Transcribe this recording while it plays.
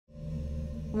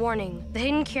Warning, the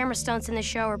hidden camera stunts in the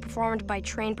show are performed by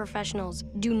trained professionals.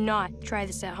 Do not try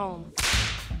this at home.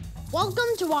 Welcome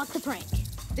to Walk the Prank.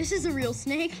 This is a real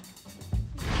snake.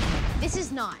 This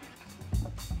is not.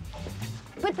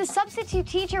 But the substitute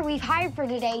teacher we've hired for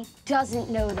today doesn't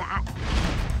know that.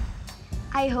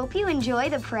 I hope you enjoy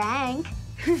the prank.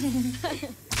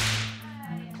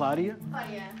 Claudia?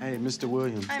 Claudia. Hey, Mr.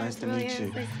 Williams. Nice to meet you.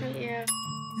 Nice to meet you.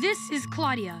 This is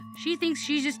Claudia. She thinks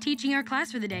she's just teaching our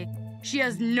class for the day. She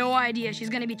has no idea she's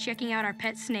gonna be checking out our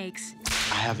pet snakes.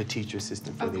 I have a teacher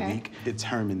assistant for the week. It's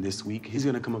Herman this week. He's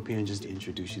gonna come up here and just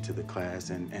introduce you to the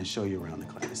class and show you around the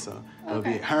class. So that'll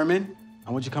be it. Herman,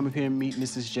 I want you to come up here and meet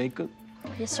Mrs. Jacob.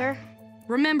 Yes, sir.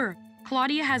 Remember,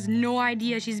 Claudia has no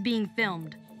idea she's being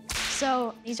filmed.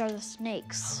 So these are the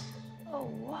snakes.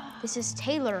 Oh, wow. This is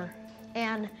Taylor,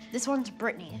 and this one's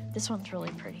Brittany. This one's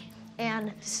really pretty.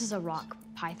 And this is a rock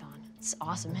python. It's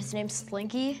awesome. His name's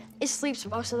Slinky. It sleeps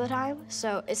most of the time,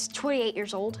 so it's 28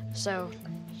 years old, so.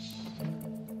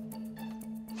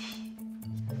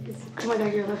 Oh my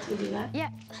God, you're allowed to do that? Yeah.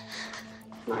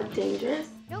 Not dangerous?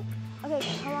 Nope. Okay,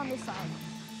 come on this side.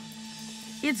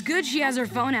 It's good she has her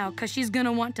phone out, because she's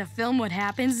gonna want to film what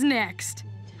happens next.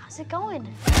 How's it going?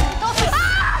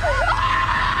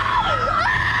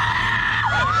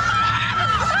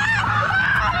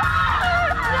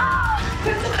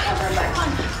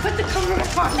 Put the cover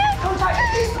back on. Don't touch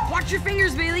it. Watch your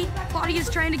fingers, Bailey. Claudia's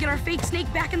trying to get our fake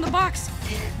snake back in the box.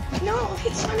 No,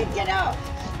 he's trying to get out.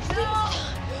 No.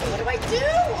 What do I do?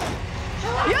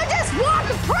 You just walk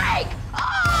a prank!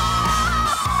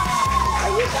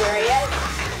 Are you serious?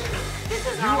 This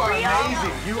is not real. You are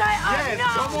amazing. Yes, no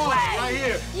come on, way. right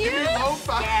here. You Give me a low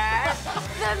five. scared?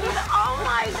 Oh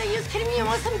my, are you kidding me? You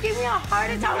want to give me a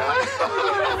heart attack?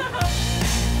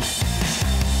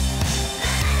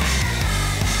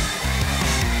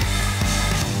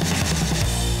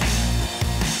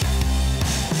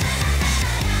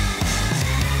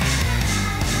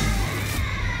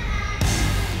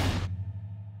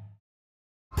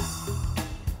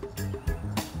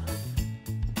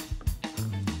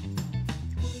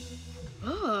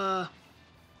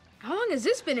 How long has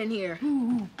this been in here?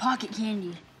 Ooh, pocket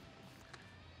candy.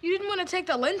 You didn't want to take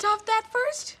the lint off that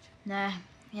first? Nah,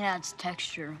 yeah, it's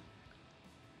texture.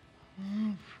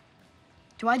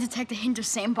 Do I detect a hint of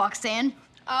sandbox sand?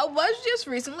 I was just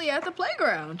recently at the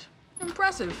playground.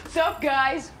 Impressive. What's up,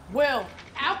 guys? Will,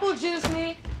 apple juice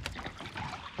me?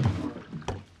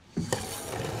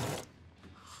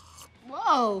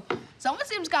 Whoa, someone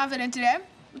seems confident today.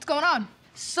 What's going on?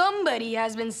 Somebody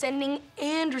has been sending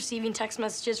and receiving text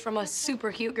messages from a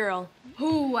super cute girl.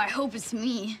 Ooh, I hope it's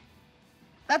me.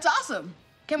 That's awesome.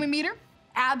 Can we meet her?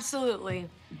 Absolutely.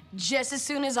 Just as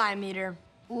soon as I meet her.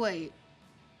 Wait,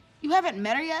 you haven't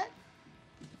met her yet?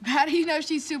 How do you know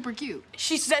she's super cute?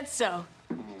 She said so.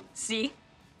 See?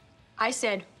 I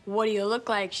said, what do you look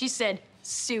like? She said,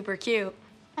 super cute.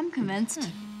 I'm convinced.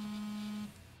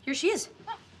 Here she is.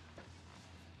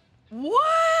 What?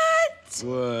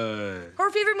 What? Her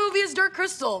favorite movie is Dark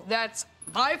Crystal. That's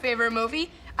my favorite movie.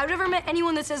 I've never met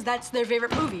anyone that says that's their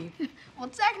favorite movie. Well,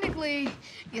 technically,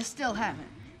 you still haven't.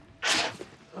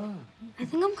 I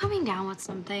think I'm coming down with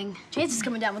something. Chance is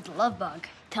coming down with the love bug.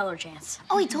 Tell her, Chance.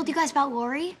 Oh, he told you guys about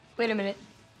Lori? Wait a minute.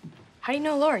 How do you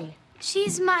know Lori?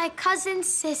 She's my cousin's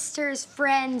sister's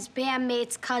friend's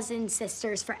bandmate's cousin's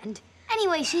sister's friend.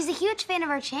 Anyway, she's a huge fan of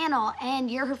our channel, and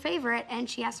you're her favorite, and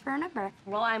she asked for her number.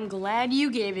 Well, I'm glad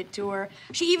you gave it to her.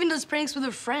 She even does pranks with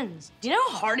her friends. Do you know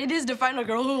how hard it is to find a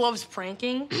girl who loves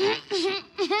pranking?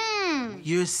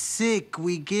 You're sick.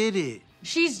 We get it.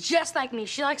 She's just like me.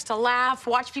 She likes to laugh,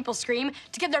 watch people scream,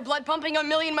 to get their blood pumping a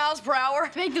million miles per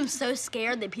hour. Make them so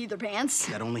scared they pee their pants.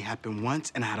 That only happened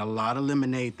once, and I had a lot of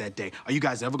lemonade that day. Are you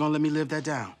guys ever gonna let me live that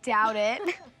down? Doubt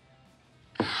it.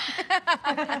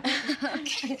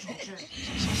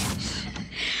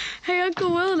 Hey, Uncle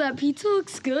Will, that pizza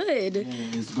looks good.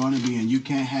 It's gonna be, and you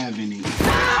can't have any.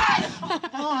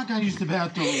 Oh, I gotta use the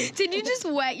bathroom. Did you just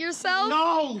wet yourself?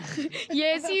 No!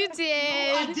 Yes, you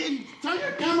did. I didn't. Turn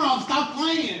your camera off. Stop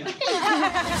playing.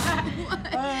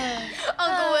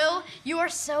 Uncle Will, you are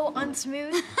so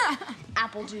unsmooth.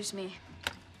 Apple juice me.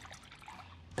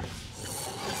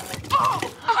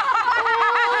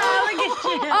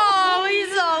 Oh, he's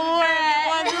so wet.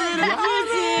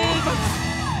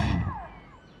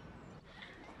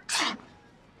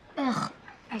 Ugh,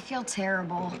 I feel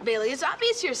terrible. Bailey, it's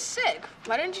obvious you're sick.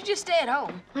 Why didn't you just stay at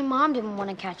home? My mom didn't want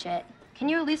to catch it. Can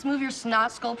you at least move your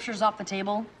snot sculptures off the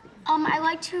table? I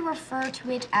like to refer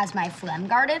to it as my phlegm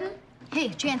garden. Hey,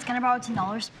 Chance, can I borrow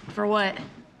 $10? For what?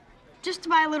 Just to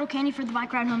buy a little candy for the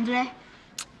bike ride home today.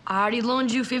 I already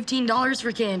loaned you $15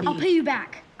 for candy. I'll pay you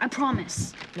back. I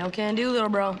promise. No can do, little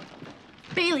bro.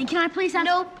 Bailey, can I please have...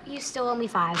 Nope, you still owe me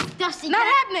 5. Dusty, Not can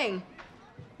I... happening.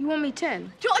 You owe me 10. You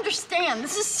don't understand.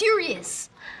 This is serious.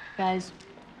 Guys,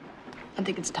 I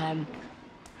think it's time.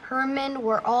 Herman,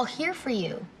 we're all here for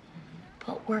you,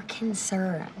 but we're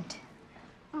concerned.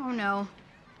 Oh, no.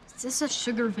 Is this a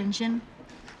sugarvention?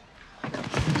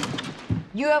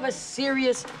 You have a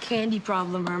serious candy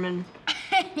problem, Herman.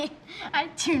 I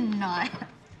do not.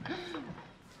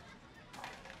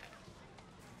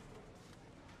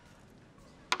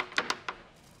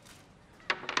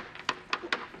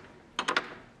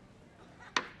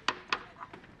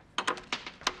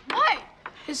 What?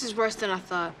 This is worse than I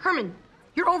thought. Herman,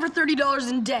 you're over $30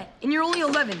 in debt, and you're only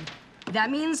 11. That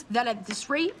means that at this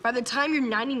rate, by the time you're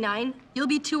 99, you'll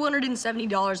be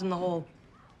 $270 in the hole.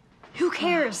 Who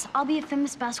cares? I'll be a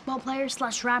famous basketball player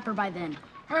 / rapper by then.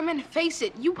 Herman, face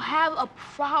it, you have a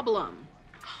problem.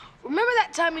 Remember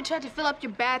that time you tried to fill up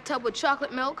your bathtub with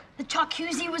chocolate milk? The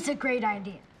jacuzzi was a great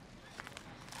idea.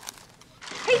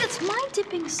 Hey, that's my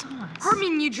dipping sauce.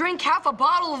 Herman, you drank half a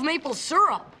bottle of maple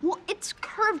syrup. Well, it's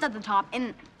curved at the top,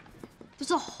 and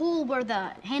there's a hole where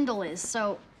the handle is,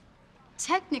 so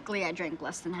technically I drank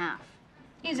less than half.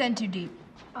 He's in too deep.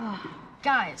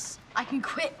 Guys, I can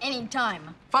quit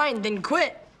anytime. Fine, then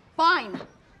quit. Fine,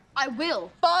 I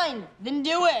will. Fine, then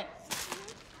do it.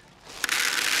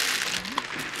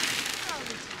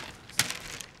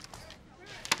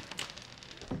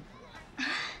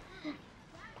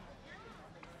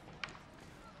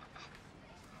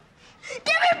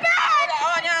 Give it back!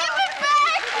 Oh, no. Give it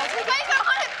back! I don't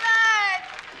want it back!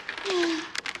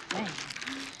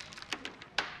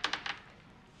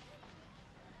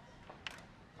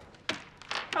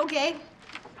 Okay.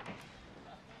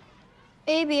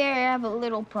 Maybe I have a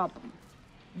little problem.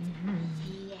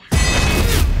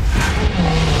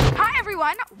 Hi,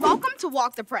 everyone. Welcome to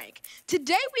Walk the Prank.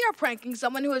 Today, we are pranking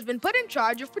someone who has been put in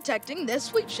charge of protecting this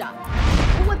sweet shop.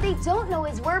 But what they don't know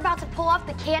is we're about to pull off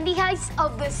the candy heist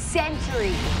of the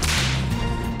century.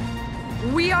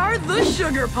 We are the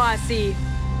Sugar Posse.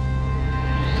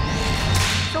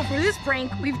 So for this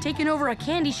prank, we've taken over a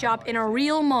candy shop in a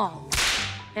real mall.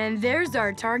 And there's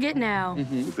our target now.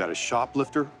 We've got a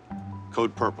shoplifter,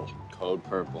 code purple. Code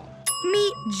purple.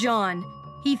 Meet John.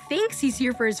 He thinks he's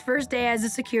here for his first day as a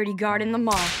security guard in the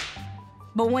mall.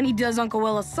 But when he does Uncle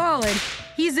Will a solid,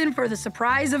 he's in for the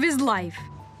surprise of his life.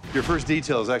 Your first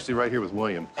detail is actually right here with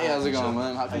William. Hey, how's it going,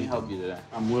 William? How can I help you today?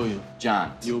 I'm William.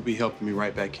 John. You'll be helping me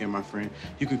right back here, my friend.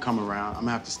 You can come around. I'm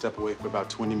gonna have to step away for about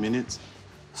 20 minutes.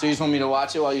 So you just want me to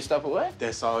watch it while you step away?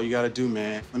 That's all you gotta do,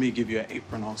 man. Let me give you an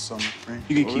apron also, my friend.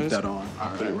 You can keep that on.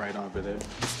 I'll put it right over there.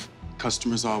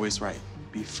 Customer's always right.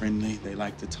 Be friendly. They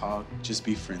like to talk. Just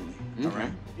be friendly, all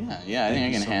right? Yeah, I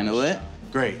think I can handle it.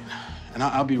 Great. And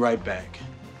I'll be right back.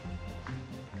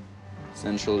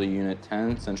 Central to Unit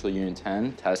 10, Central Unit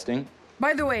 10, testing.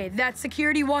 By the way, that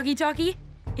security walkie-talkie,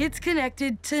 it's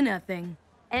connected to nothing.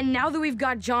 And now that we've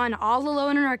got John all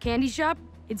alone in our candy shop,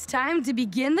 it's time to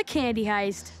begin the candy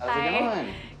heist. How's it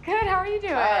going? Good, how are you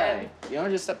doing? Hi. You know, I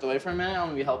just stepped away for a minute. I'm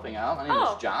gonna be helping out. My name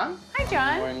is John. Hi,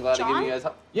 John. I'm glad to give you guys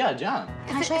help. Yeah, John.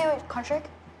 Can I show you a card trick?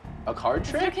 A card Is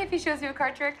trick? it okay if he shows you a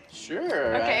card trick?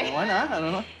 Sure. Okay. Why not? I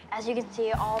don't know. As you can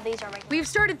see, all these are regular. We've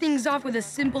started things off with a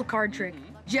simple card trick,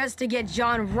 just to get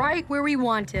John right where we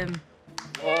want him.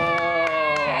 Whoa.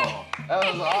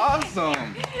 That was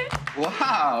awesome.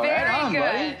 Wow. Very right on, good.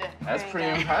 buddy. That's Very pretty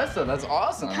good. impressive. That's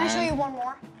awesome, Can I show man. you one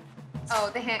more? Oh,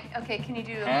 the hand. Okay, can you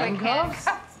do a Handcuffs?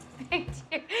 quick handcuffs? Thank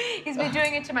you. He's been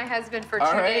doing it to my husband for 2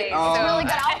 All right, days. um, so Really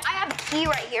good. I have the key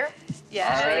right here.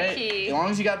 yeah, All the right. key. As long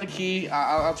as you got the key,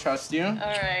 I'll trust you. All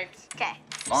right. Okay.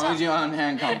 As long as you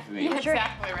unhandcuff me.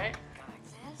 Exactly right.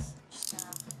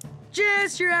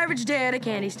 Just your average day at a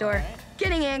candy store,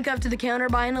 getting handcuffed to the counter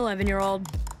by an 11-year-old.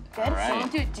 Good. All right.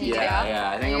 Don't do it. Do you Yeah, get out? yeah,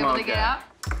 I think Are you I'm able to okay. get out?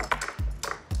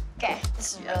 Okay,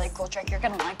 this is a really cool trick. You're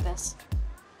gonna like this.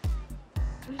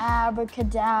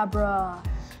 Abracadabra,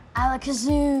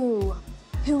 alakazoo.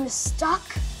 Who is stuck?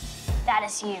 That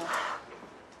is you.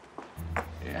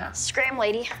 Yeah. Scram,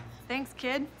 lady. Thanks,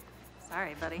 kid.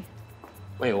 Sorry, buddy.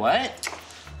 Wait, what?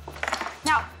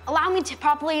 Now, allow me to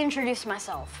properly introduce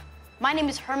myself. My name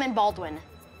is Herman Baldwin.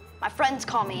 My friends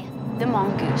call me the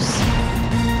Mongoose.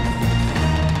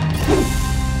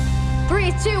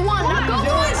 3, 2, 1, now go,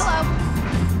 boys!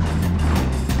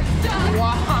 Hello.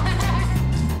 Wow.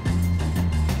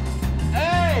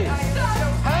 Hey!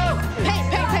 Help! Hey!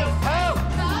 Help!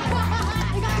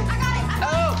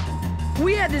 Help!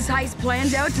 We had this heist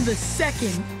planned out to the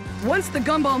second. Once the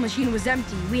gumball machine was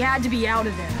empty, we had to be out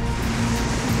of there.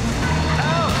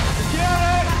 Help!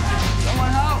 Security!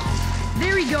 Someone help!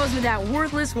 There he goes with that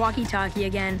worthless walkie-talkie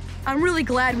again. I'm really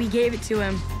glad we gave it to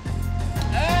him.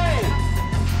 Hey!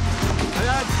 I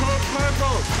got Code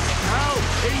Purple. Help!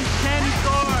 East candy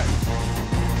store.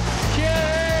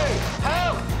 Kitty!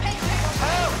 Help!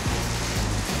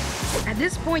 Help! At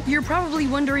this point, you're probably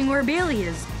wondering where Bailey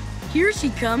is. Here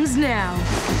she comes now.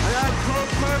 I got Code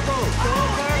Purple. Code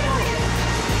Purple.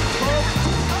 Code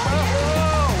Purple.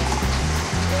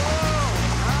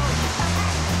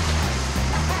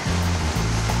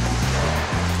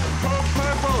 Code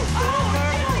Purple. Code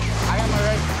Purple. I got my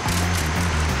right.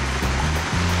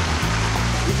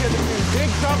 You get in big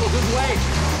trouble. Just wait.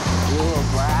 You little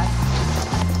brat.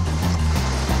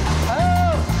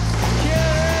 Help!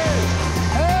 Kitty!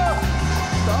 Help!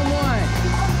 Someone.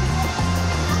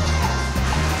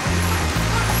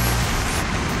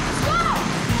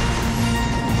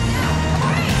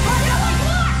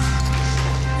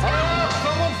 Help!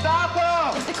 Someone stop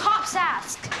him! If the cops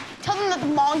ask, tell them that the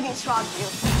mongoose robbed you.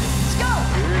 Let's go!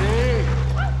 Kitty!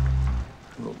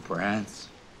 Little brats.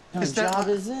 Is What that job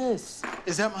my- is this?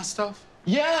 Is that my stuff?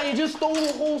 Yeah, you just stole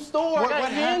the whole store. What I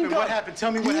got happened? handcuffed. What happened?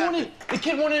 Tell me what happened. The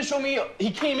kid wanted to show me.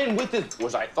 He came in with his,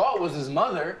 which I thought was his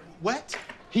mother. What?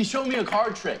 He showed me a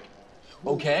card trick.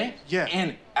 Okay? Yeah.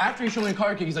 And after he showed me a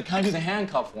card trick, he's like, "Can I do the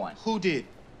handcuff one?" Who did?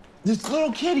 This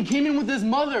little kid. He came in with his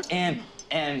mother, and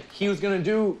he was gonna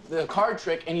do the card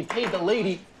trick, and he paid the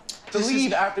lady to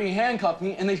leave after he handcuffed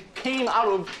me, and they came out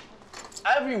of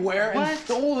everywhere and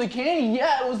stole the candy.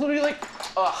 Yeah, it was literally like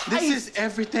a heist. This is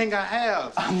everything I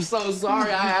have. I'm so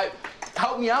sorry.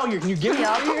 Help me out here. Can you get me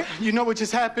out of here? You know what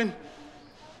just happened?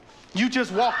 You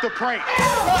just walked the prank.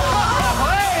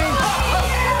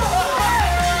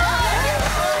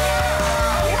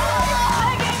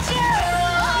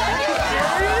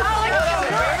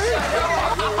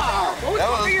 That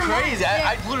was crazy.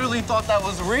 I literally thought that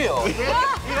was real. Yeah.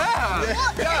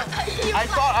 I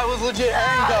thought I was legit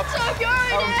handcuffed.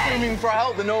 I was screaming for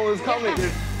help and no one was coming.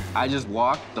 I just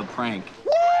walked the prank.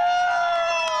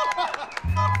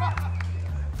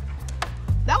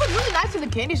 That was really nice of the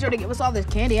candy store to give us all this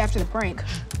candy after the prank.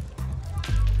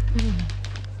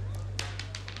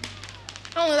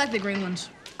 I only like the green ones.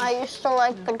 I used to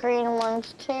like the green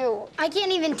ones too. I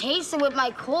can't even taste it with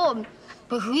my cold.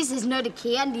 But who says no to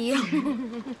candy?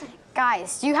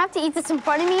 Guys, do you have to eat this in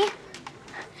front of me?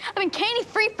 I've been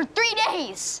candy-free for 3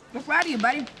 days. We're proud of you,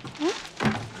 buddy.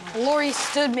 Lori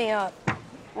stood me up.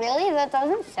 Really? That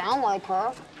doesn't sound like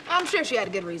her. I'm sure she had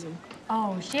a good reason.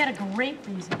 Oh, she had a great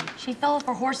reason. She fell off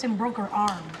her horse and broke her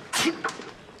arm.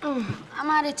 I'm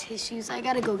out of tissues. I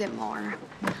gotta go get more.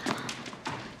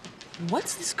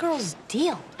 What's this girl's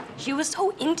deal? She was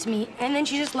so into me, and then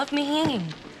she just left me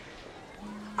hanging.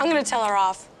 I'm gonna tell her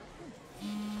off.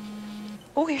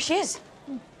 Oh, here she is.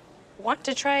 Want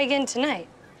to try again tonight?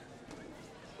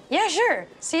 Yeah, sure.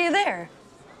 See you there.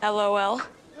 LOL.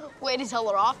 Way to tell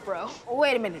her off, bro.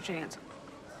 Wait a minute, Chance.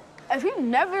 If you've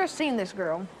never seen this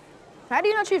girl, how do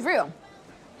you know she's real?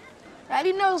 How do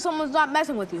you know someone's not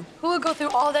messing with you? Who would go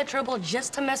through all that trouble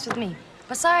just to mess with me?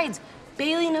 Besides,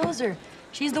 Bailey knows her.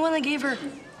 She's the one that gave her...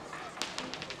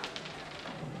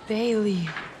 Bailey.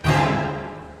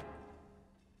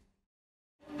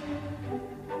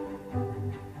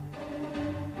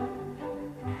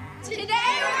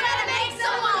 Today we're gonna make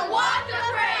someone walk the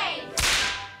prank.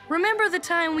 Remember the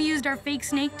time we used our fake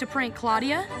snake to prank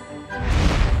Claudia?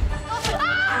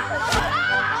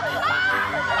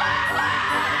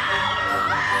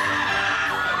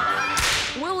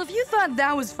 Well, if you thought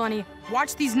that was funny,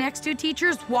 watch these next two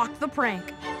teachers walk the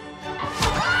prank.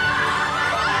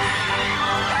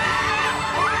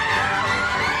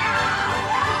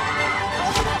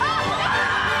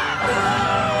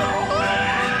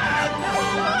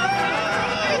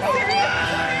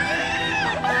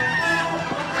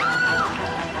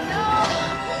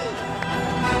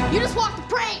 You just walked the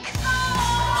prank.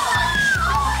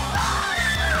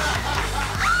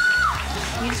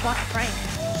 You just walked the prank.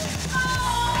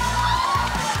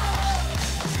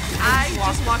 I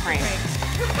just walked the prank.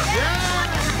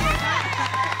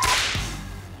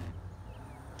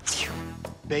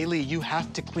 Bailey, you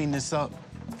have to clean this up.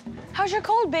 How's your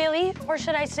cold, Bailey? Or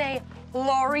should I say,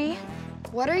 Lori?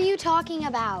 What are you talking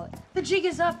about? The jig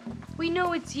is up. We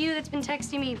know it's you that's been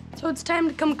texting me, so it's time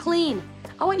to come clean.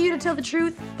 I want you to tell the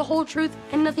truth, the whole truth,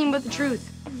 and nothing but the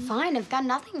truth. Fine, I've got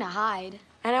nothing to hide.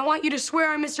 And I want you to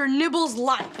swear on Mr. Nibbles'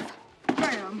 life.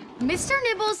 Mr.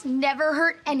 Nibbles never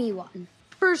hurt anyone.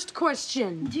 First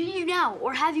question. Do you know,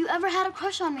 or have you ever had a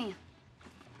crush on me?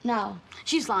 No,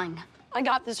 she's lying. I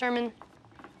got this, Herman.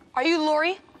 Are you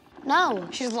Lori? No.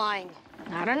 She's lying.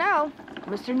 I don't know.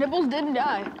 Mr. Nibbles didn't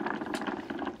die.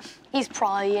 He's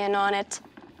probably in on it.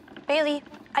 Bailey,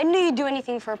 I knew you'd do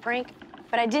anything for a prank,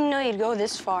 but I didn't know you'd go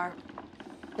this far.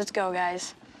 Let's go,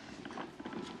 guys.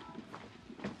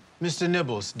 Mr.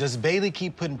 Nibbles, does Bailey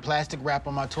keep putting plastic wrap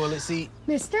on my toilet seat?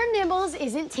 Mr. Nibbles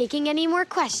isn't taking any more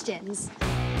questions.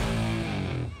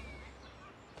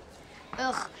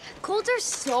 Ugh, colds are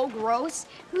so gross.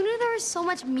 Who knew there was so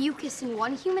much mucus in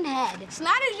one human head?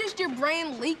 Snot is just your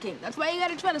brain leaking. That's why you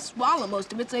gotta try to swallow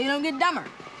most of it so you don't get dumber.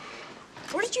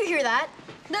 Where did you hear that?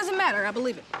 Doesn't matter, I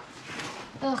believe it.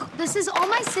 Ugh, this is all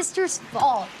my sister's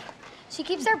fault. She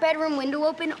keeps our bedroom window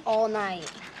open all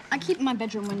night. I keep my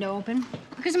bedroom window open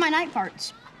because of my night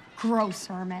farts. Gross,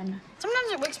 Herman.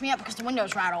 Sometimes it wakes me up because the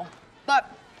windows rattle. But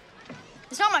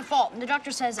it's not my fault. The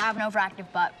doctor says I have an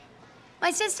overactive butt. My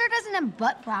sister doesn't have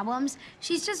butt problems.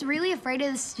 She's just really afraid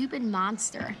of the stupid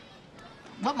monster.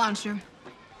 What monster?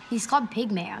 He's called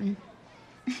Pigman.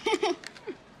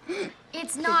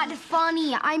 It's not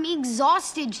funny. I'm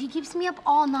exhausted. She keeps me up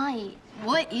all night.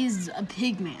 What is a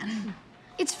pig man?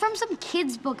 It's from some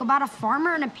kid's book about a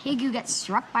farmer and a pig who get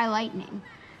struck by lightning.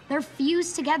 They're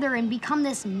fused together and become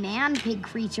this man-pig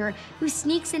creature who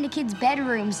sneaks into kids'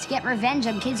 bedrooms to get revenge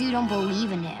on kids who don't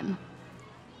believe in him.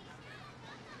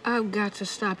 I've got to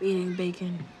stop eating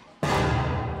bacon.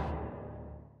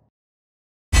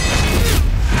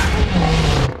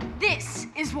 This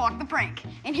is Walk the Prank.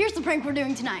 And here's the prank we're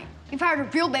doing tonight. We've hired a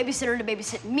real babysitter to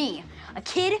babysit me, a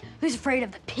kid who's afraid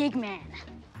of the pig man.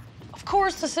 Of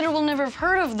course, the sitter will never have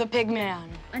heard of the pig man.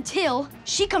 Until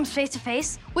she comes face to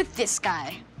face with this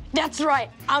guy. That's right,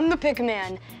 I'm the pig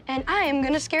man, and I am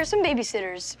gonna scare some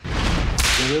babysitters.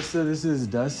 Larissa, this is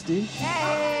Dusty.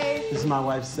 Hey! This is my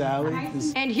wife, Sally.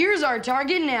 And here's our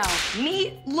target now.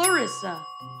 Meet Larissa.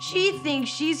 She thinks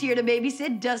she's here to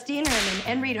babysit Dusty and Herman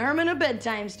and read Herman a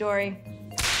bedtime story.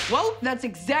 Well, that's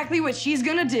exactly what she's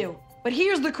gonna do. But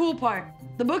here's the cool part.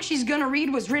 The book she's gonna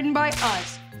read was written by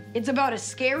us. It's about a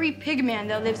scary pig man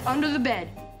that lives under the bed.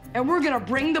 And we're gonna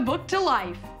bring the book to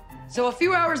life. So a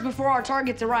few hours before our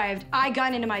targets arrived, I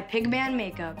got into my pig man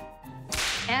makeup.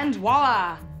 And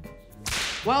voila!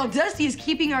 While Dusty is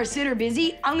keeping our sitter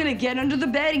busy, I'm gonna get under the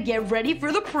bed and get ready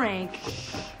for the prank.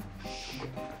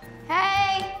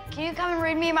 Hey, can you come and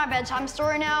read me my bedtime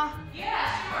story now?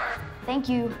 Yeah, sure. Thank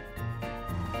you.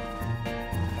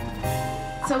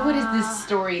 So what is this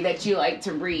story that you like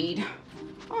to read?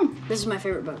 This is my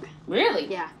favorite book. Really?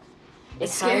 Yeah. It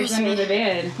scares under the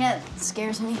bed. Yeah, it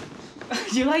scares me.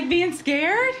 You like being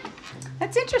scared?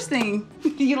 That's interesting.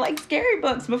 You like scary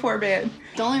books before bed.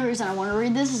 The only reason I want to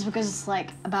read this is because it's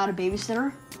like about a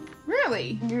babysitter.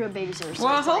 Really? You're a babysitter. So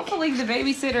Well, it's like- hopefully the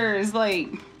babysitter is like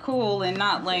cool and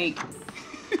not like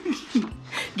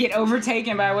get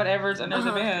overtaken by whatever's under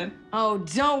the bed. Oh,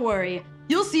 don't worry.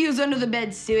 You'll see who's under the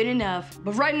bed soon enough.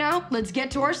 But right now, let's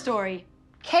get to our story.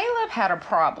 Caleb had a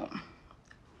problem.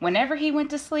 Whenever he went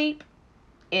to sleep,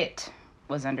 it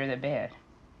was under the bed.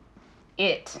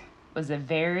 It was a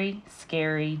very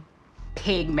scary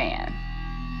pig man.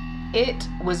 It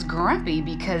was grumpy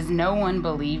because no one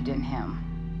believed in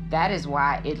him. That is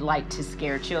why it liked to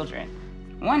scare children.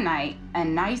 One night, a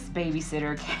nice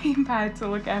babysitter came by to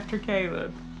look after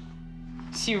Caleb.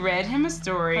 She read him a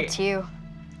story. What's you?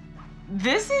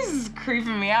 This is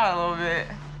creeping me out a little bit.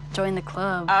 Join the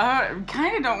club. I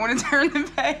kind of don't want to turn the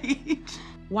page.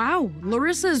 Wow,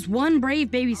 Larissa's one brave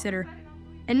babysitter.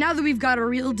 And now that we've got her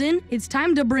reeled in, it's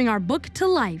time to bring our book to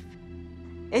life.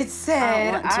 It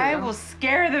said, want to. I will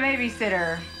scare the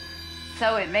babysitter.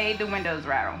 So it made the windows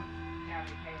rattle.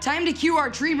 Time to cue our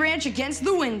tree branch against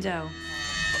the window.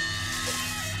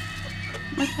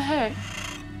 What the heck?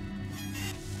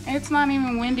 It's not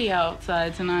even windy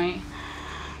outside tonight.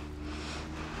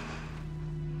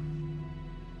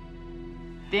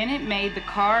 Then it made the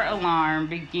car alarm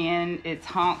begin its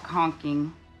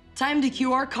honking. Time to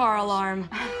cue our car alarm.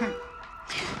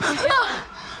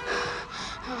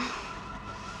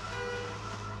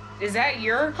 Is that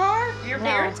your car? Your No.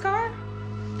 parents' car?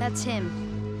 That's him.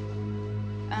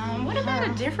 What about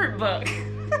a different book?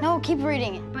 No, keep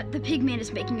reading it. But the pig man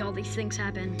is making all these things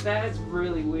happen. That's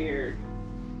really weird.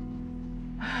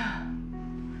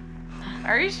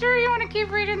 Are you sure you want to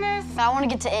keep reading this? I want to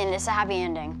get to end. It's a happy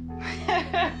ending.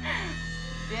 Then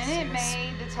it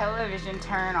made the television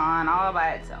turn on all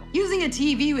by itself. Using a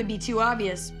TV would be too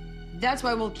obvious. That's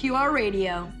why we'll cue our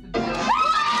radio. Come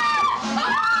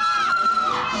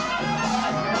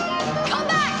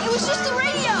back! It was just the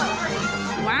radio!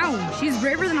 Wow, she's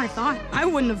braver than I thought. I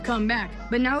wouldn't have come back.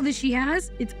 But now that she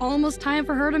has, it's almost time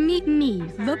for her to meet me,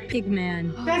 the pig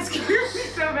man. That scared me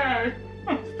so bad.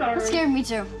 Sorry. That scared me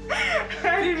too.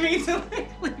 I didn't mean to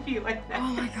leave you like that.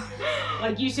 Oh my God.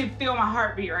 Like you should feel my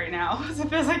heartbeat right now. It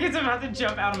feels like it's about to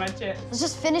jump out of my chest. Let's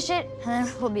just finish it, and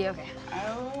then we'll be okay.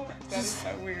 Oh, that is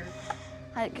so weird.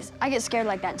 I get scared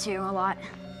like that too, a lot.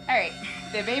 All right,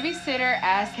 the babysitter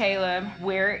asked Caleb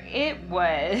where it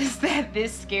was that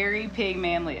this scary pig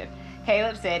man lived.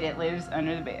 Caleb said it lives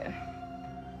under the bed.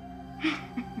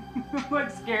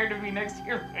 Looks scared to be next to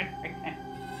your bed right now.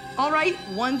 All right,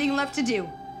 one thing left to do.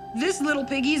 This little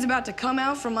piggy's about to come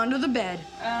out from under the bed.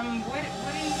 What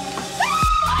do you...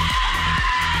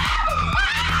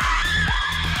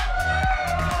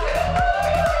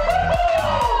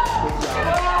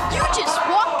 You just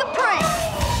walked the prank!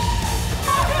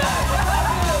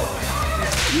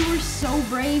 You were so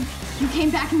brave. You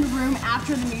came back in the room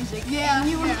after the music. Yeah. And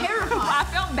you were terrified. I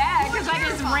felt bad because I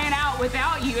just ran out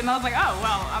without you, and I was like, oh,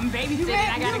 well, I'm babysitting,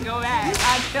 I gotta go back.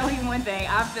 I'll tell you one thing,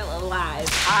 I feel alive.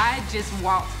 I just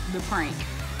walked the prank.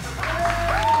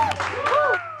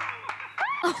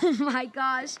 Oh my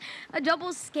gosh, a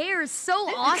double scare is so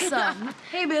awesome.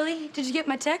 Hey, Billy, did you get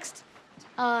my text?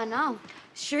 No.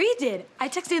 Sure you did. I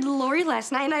texted Lori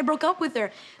last night and I broke up with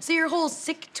her. So your whole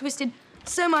sick, twisted,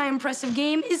 semi-impressive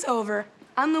game is over.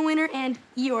 I'm the winner and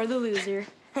you're the loser.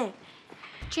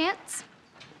 Chance?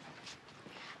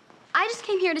 I just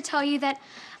came here to tell you that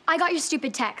I got your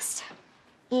stupid text.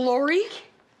 Lori?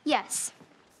 Yes.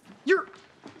 You're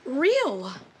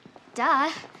real.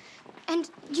 Duh. And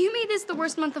you made this the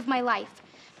worst month of my life.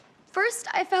 First,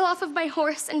 I fell off of my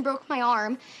horse and broke my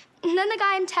arm. And then the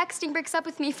guy I'm texting breaks up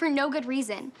with me for no good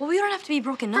reason. Well, we don't have to be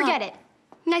broken up. Forget it.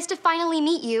 Nice to finally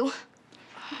meet you.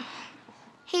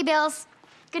 Hey, Bills.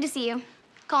 Good to see you.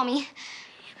 Call me.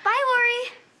 Bye,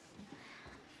 Lori.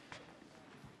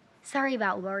 Sorry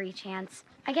about Lori, Chance.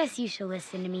 I guess you should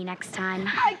listen to me next time.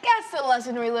 I guess the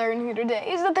lesson we learned here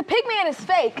today is that the pig man is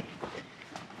fake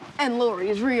and Lori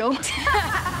is real.